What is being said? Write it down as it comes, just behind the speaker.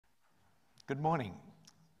Good morning.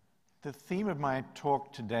 The theme of my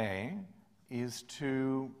talk today is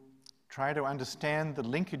to try to understand the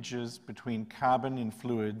linkages between carbon in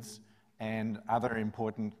fluids and other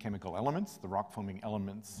important chemical elements, the rock-forming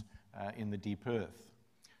elements in the deep earth.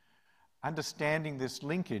 Understanding this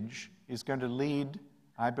linkage is going to lead,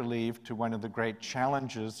 I believe, to one of the great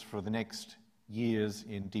challenges for the next years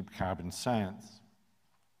in deep carbon science.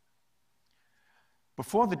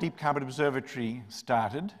 Before the Deep Carbon Observatory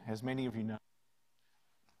started, as many of you know,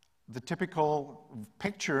 the typical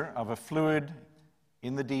picture of a fluid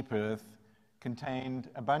in the deep earth contained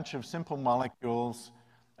a bunch of simple molecules,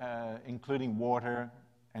 including water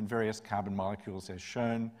and various carbon molecules, as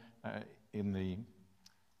shown in the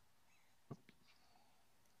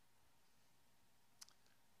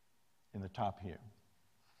top here.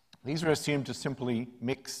 These are assumed to simply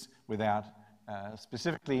mix without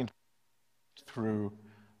specifically through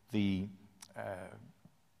the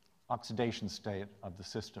oxidation state of the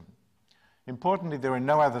system. Importantly, there are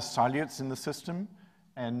no other solutes in the system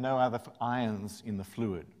and no other ions in the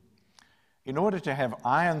fluid. In order to have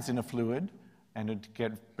ions in a fluid and to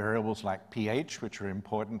get variables like pH, which are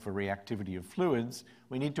important for reactivity of fluids,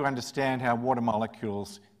 we need to understand how water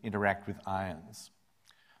molecules interact with ions.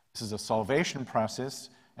 This is a solvation process,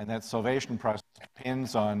 and that solvation process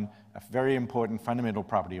depends on a very important fundamental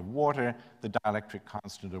property of water, the dielectric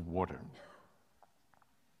constant of water.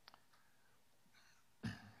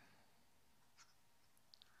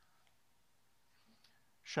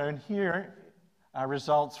 Shown here are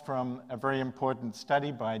results from a very important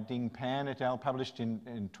study by Ding Pan et al. Published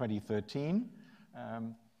in 2013,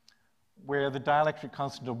 where the dielectric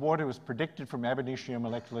constant of water was predicted from ab initio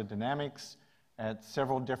molecular dynamics at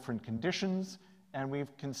several different conditions, and we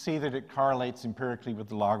can see that it correlates empirically with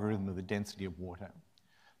the logarithm of the density of water.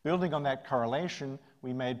 Building on that correlation,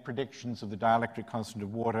 we made predictions of the dielectric constant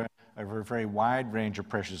of water over a very wide range of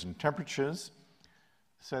pressures and temperatures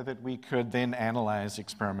so that we could then analyze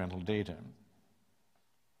experimental data.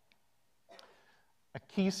 A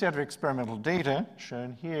key set of experimental data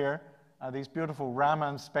shown here are these beautiful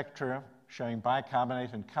Raman spectra showing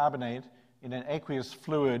bicarbonate and carbonate in an aqueous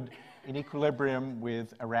fluid in equilibrium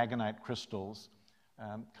with aragonite crystals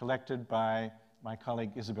collected by my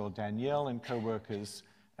colleague Isabelle Daniel and co-workers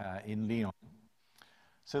in Lyon.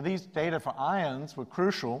 So these data for ions were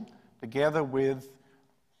crucial, together with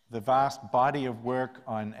the vast body of work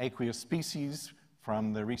on aqueous species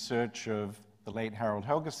from the research of the late Harold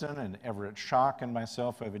Helgeson and Everett Schark and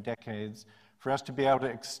myself over decades, for us to be able to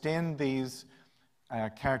extend these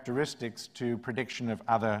characteristics to prediction of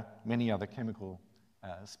many other chemical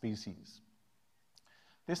species.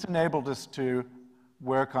 This enabled us to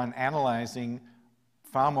work on analyzing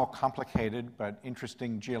far more complicated but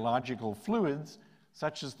interesting geological fluids,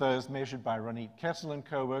 such as those measured by Ronit Kessel and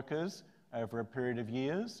co-workers over a period of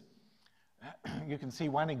years. You can see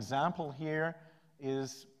one example here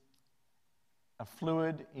is a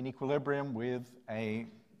fluid in equilibrium with a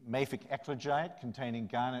mafic eclogite containing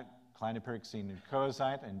garnet, clinopyroxene, and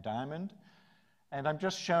coesite and diamond. And I'm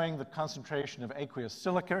just showing the concentration of aqueous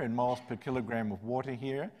silica in moles per kilogram of water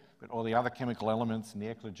here, but all the other chemical elements in the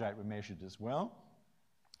eclogite were measured as well.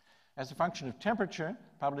 As a function of temperature,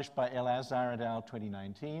 published by El Azhar et al.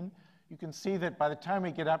 2019, you can see that by the time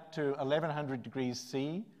we get up to 1100 degrees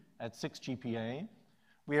C at 6 GPa,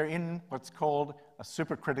 we are in what's called a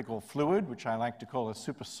supercritical fluid, which I like to call a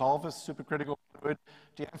supersolvus supercritical fluid,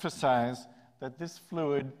 to emphasize that this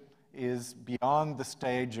fluid is beyond the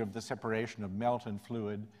stage of the separation of melt and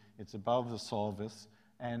fluid. It's above the solvus,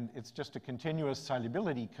 and it's just a continuous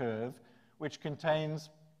solubility curve, which contains,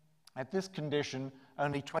 at this condition,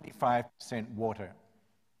 only 25% water.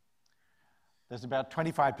 There's about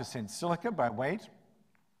 25% silica by weight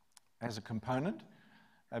as a component,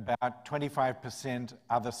 about 25%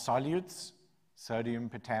 other solutes, sodium,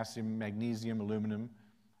 potassium, magnesium, aluminum,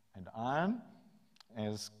 and iron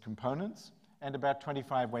as components, and about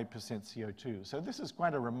 25% CO2. So this is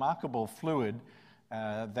quite a remarkable fluid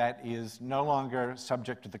that is no longer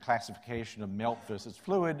subject to the classification of melt versus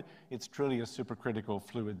fluid. It's truly a supercritical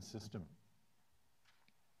fluid system.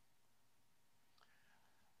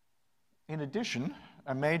 In addition,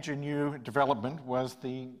 a major new development was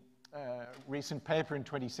the recent paper in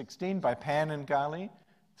 2016 by Pan and Gali,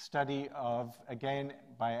 study of, again,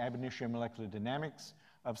 by ab initio molecular dynamics,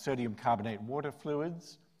 of sodium carbonate water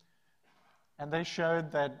fluids. And they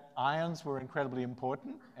showed that ions were incredibly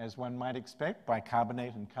important, as one might expect,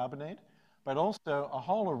 bicarbonate and carbonate, but also a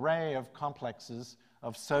whole array of complexes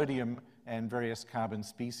of sodium and various carbon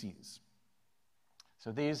species.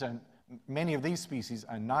 So many of these species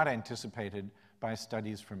are not anticipated by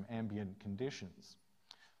studies from ambient conditions.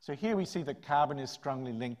 So here we see that carbon is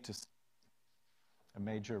strongly linked to a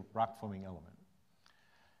major rock-forming element.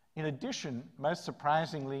 In addition, most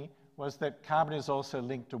surprisingly, was that carbon is also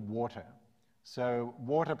linked to water. So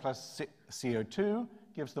water plus CO2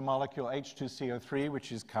 gives the molecule H2CO3,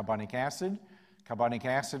 which is carbonic acid. Carbonic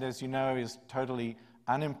acid, as you know, is totally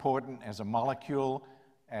unimportant as a molecule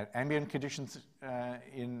at ambient conditions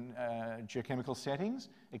in geochemical settings,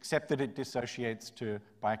 except that it dissociates to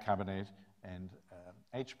bicarbonate and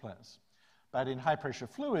H+. But in high-pressure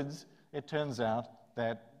fluids, it turns out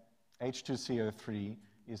that H2CO3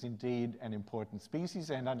 is indeed an important species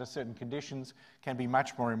and under certain conditions can be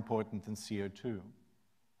much more important than CO2.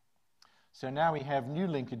 So now we have new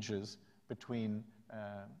linkages between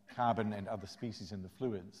carbon and other species in the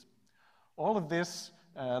fluids. All of this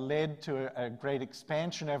led to a great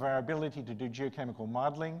expansion of our ability to do geochemical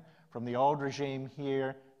modeling from the old regime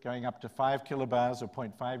here going up to 5 kilobars or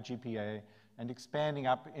 0.5 GPa and expanding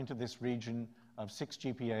up into this region of 6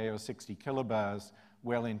 GPa or 60 kilobars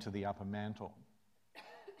well into the upper mantle.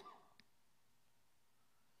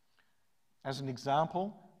 As an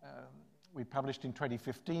example, we published in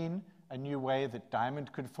 2015 a new way that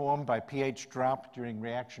diamond could form by pH drop during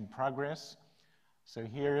reaction progress. So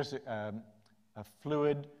here is a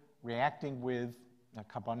fluid reacting with a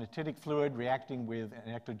carbonatitic fluid reacting with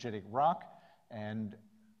an eclogetic rock, and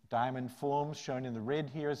diamond forms, shown in the red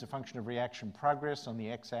here, as a function of reaction progress on the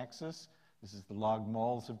x-axis. This is the log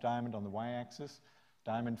moles of diamond on the y-axis.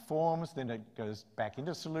 Diamond forms, then it goes back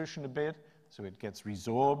into solution a bit, so it gets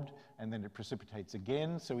resorbed, and then it precipitates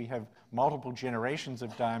again. So we have multiple generations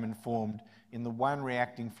of diamond formed in the one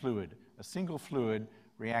reacting fluid, a single fluid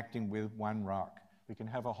reacting with one rock. We can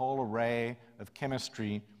have a whole array of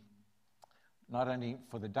chemistry, not only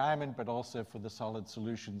for the diamond, but also for the solid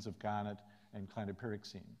solutions of garnet and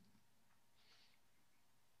clinopyroxene.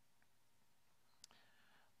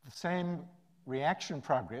 The same reaction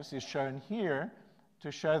progress is shown here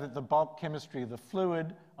to show that the bulk chemistry of the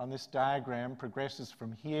fluid on this diagram progresses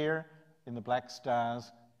from here in the black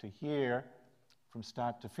stars to here from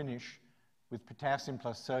start to finish with potassium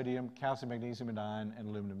plus sodium, calcium, magnesium, and iron, and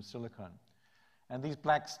aluminum silicon. And these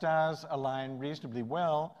black stars align reasonably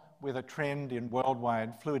well with a trend in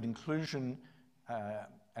worldwide fluid inclusion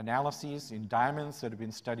analyses in diamonds that have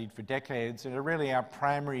been studied for decades and are really our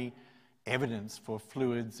primary evidence for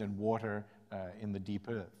fluids and water in the deep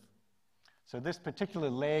earth. So this particular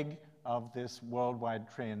leg of this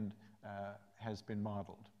worldwide trend has been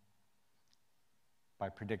modeled by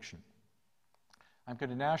prediction. I'm going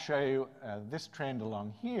to now show you this trend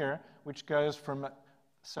along here, which goes from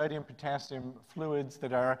sodium-potassium fluids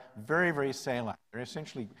that are very, very saline. They're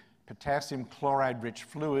essentially potassium chloride-rich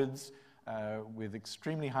fluids with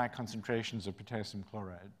extremely high concentrations of potassium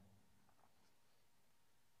chloride.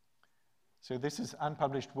 So this is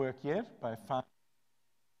unpublished work yet by Fine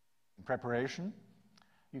preparation.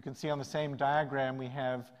 You can see on the same diagram we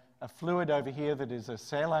have a fluid over here that is a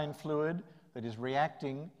saline fluid that is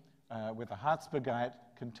reacting with a Harzburgite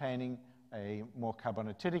containing a more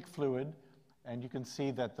carbonatitic fluid, and you can see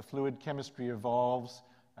that the fluid chemistry evolves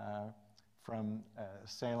from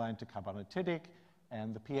saline to carbonatitic,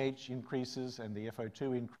 and the pH increases and the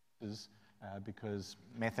FO2 increases because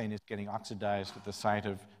methane is getting oxidized at the site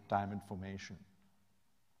of diamond formation.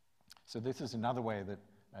 So this is another way that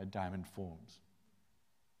diamond forms.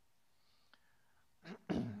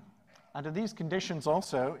 Under these conditions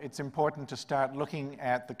also, it's important to start looking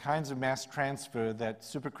at the kinds of mass transfer that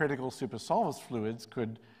supercritical supersolvus fluids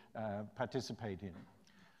could participate in.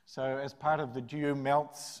 So as part of the dew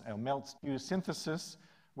melts dew synthesis,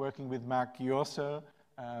 working with Mark Chioso,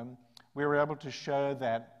 we were able to show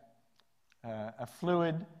that a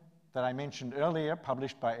fluid that I mentioned earlier,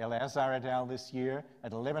 published by El-Azhar et al. This year,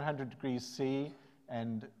 at 1100 degrees C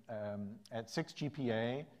and at 6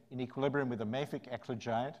 GPa, in equilibrium with a mafic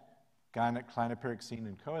eclogite, garnet, clinopyroxene,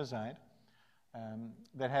 and coazite,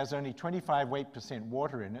 that has only 25% weight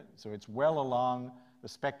water in it, so it's well along the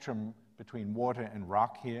spectrum between water and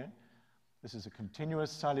rock here. This is a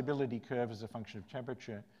continuous solubility curve as a function of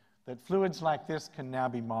temperature, that fluids like this can now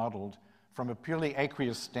be modeled from a purely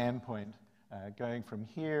aqueous standpoint, going from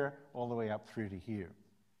here all the way up through to here.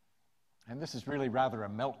 And this is really rather a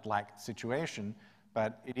melt-like situation,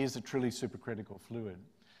 but it is a truly supercritical fluid.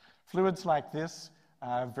 Fluids like this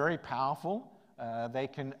are very powerful. They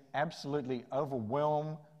can absolutely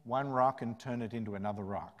overwhelm one rock and turn it into another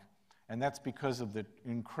rock. And that's because of the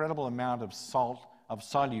incredible amount of salt, of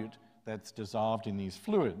solute, that's dissolved in these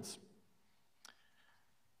fluids.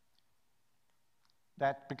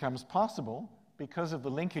 That becomes possible because of the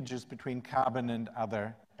linkages between carbon and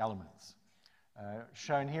other elements.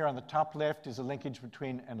 Shown here on the top left is a linkage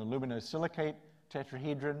between an aluminosilicate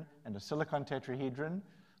tetrahedron and a silicon tetrahedron.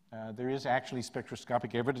 There is actually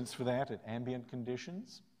spectroscopic evidence for that at ambient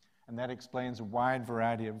conditions, and that explains a wide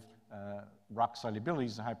variety of rock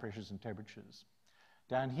solubilities at high pressures and temperatures.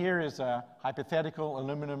 Down here is a hypothetical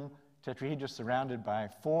aluminum tetrahedra surrounded by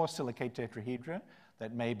 4 silicate tetrahedra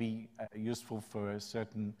that may be useful for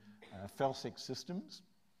certain felsic systems.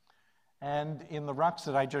 And in the rocks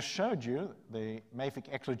that I just showed you, the mafic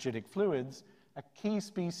eclogitic fluids, a key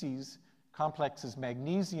species complex is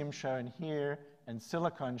magnesium shown here, and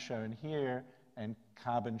silicon shown here, and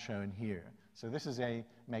carbon shown here. So this is a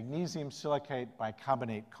magnesium silicate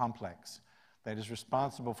bicarbonate complex that is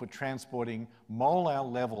responsible for transporting molar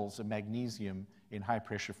levels of magnesium in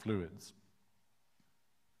high-pressure fluids.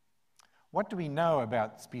 What do we know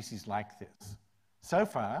about species like this? So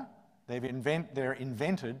far, they're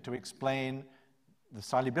invented to explain the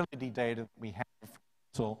solubility data that we have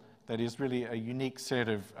that is really a unique set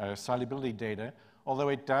of solubility data, although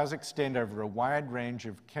it does extend over a wide range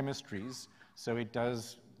of chemistries, so it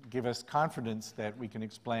does give us confidence that we can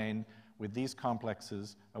explain with these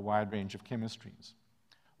complexes a wide range of chemistries.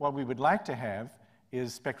 What we would like to have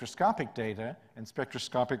is spectroscopic data and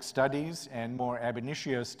spectroscopic studies and more ab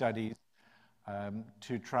initio studies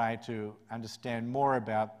to try to understand more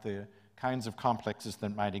about the kinds of complexes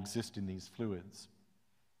that might exist in these fluids.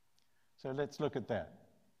 So let's look at that.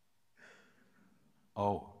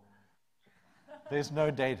 Oh, there's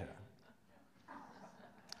no data.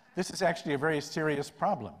 This is actually a very serious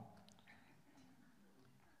problem,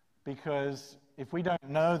 because if we don't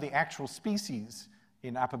know the actual species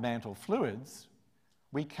in upper mantle fluids,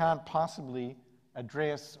 we can't possibly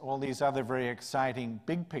address all these other very exciting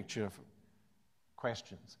big picture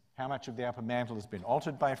questions. How much of the upper mantle has been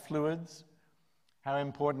altered by fluids? How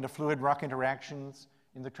important are fluid-rock interactions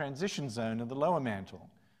in the transition zone of the lower mantle?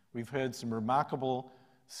 We've heard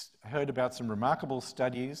about some remarkable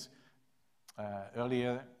studies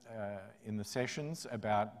earlier in the sessions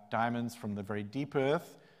about diamonds from the very deep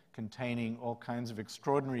earth containing all kinds of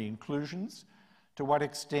extraordinary inclusions. To what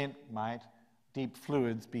extent might deep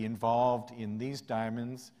fluids be involved in these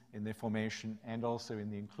diamonds, in their formation, and also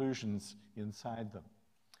in the inclusions inside them?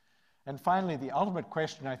 And finally, the ultimate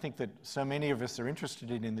question I think that so many of us are interested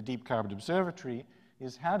in the Deep Carbon Observatory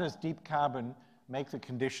is, how does deep carbon make the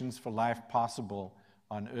conditions for life possible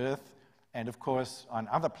on Earth and, of course, on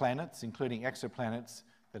other planets, including exoplanets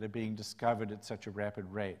that are being discovered at such a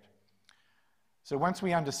rapid rate? So once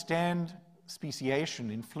we understand speciation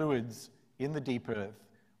in fluids in the deep Earth,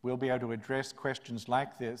 we'll be able to address questions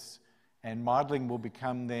like this, and modeling will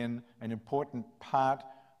become then an important part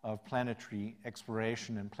of planetary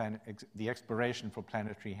exploration and the exploration for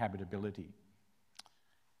planetary habitability.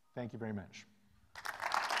 Thank you very much.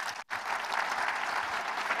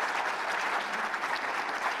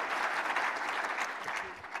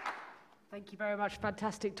 Thank you very much.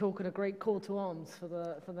 Fantastic talk and a great call to arms for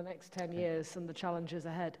the next 10 years and the challenges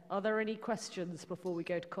ahead. Are there any questions before we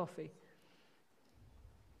go to coffee?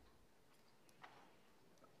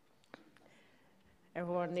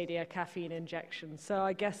 Everyone needing a caffeine injection. So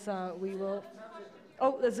I guess we will...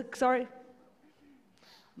 Oh, sorry.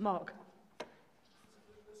 Mark.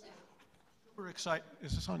 Is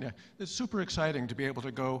this on? Yeah. It's super exciting to be able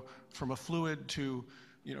to go from a fluid to,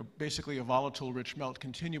 basically a volatile-rich melt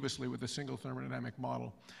continuously with a single thermodynamic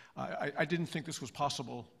model. I didn't think this was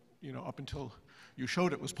possible, up until you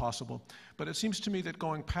showed it was possible. But it seems to me that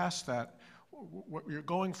going past that, what you're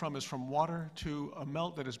going from is from water to a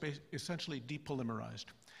melt that is essentially depolymerized.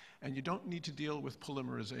 And you don't need to deal with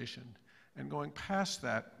polymerization. And going past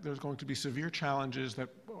that, there's going to be severe challenges that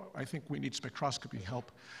I think we need spectroscopy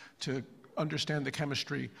help to understand the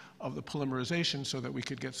chemistry of the polymerization so that we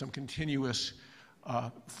could get some continuous,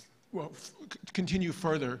 continue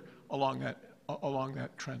further along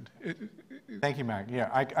that trend. Thank you, Mark. Yeah,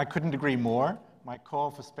 I couldn't agree more. My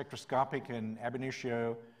call for spectroscopic and ab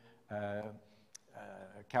initio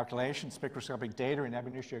calculations, spectroscopic data and ab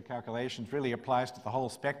initio calculations really applies to the whole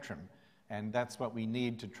spectrum. And that's what we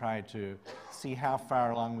need to try to see how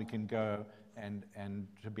far along we can go and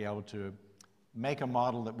to be able to make a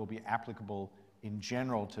model that will be applicable in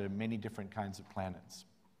general to many different kinds of planets.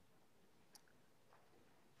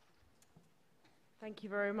 Thank you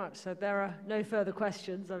very much. So there are no further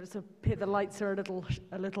questions. I just appear the lights are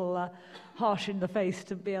a little harsh in the face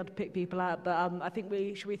to be able to pick people out. But I think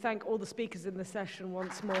should we thank all the speakers in the session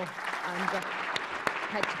once more and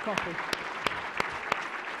head to coffee.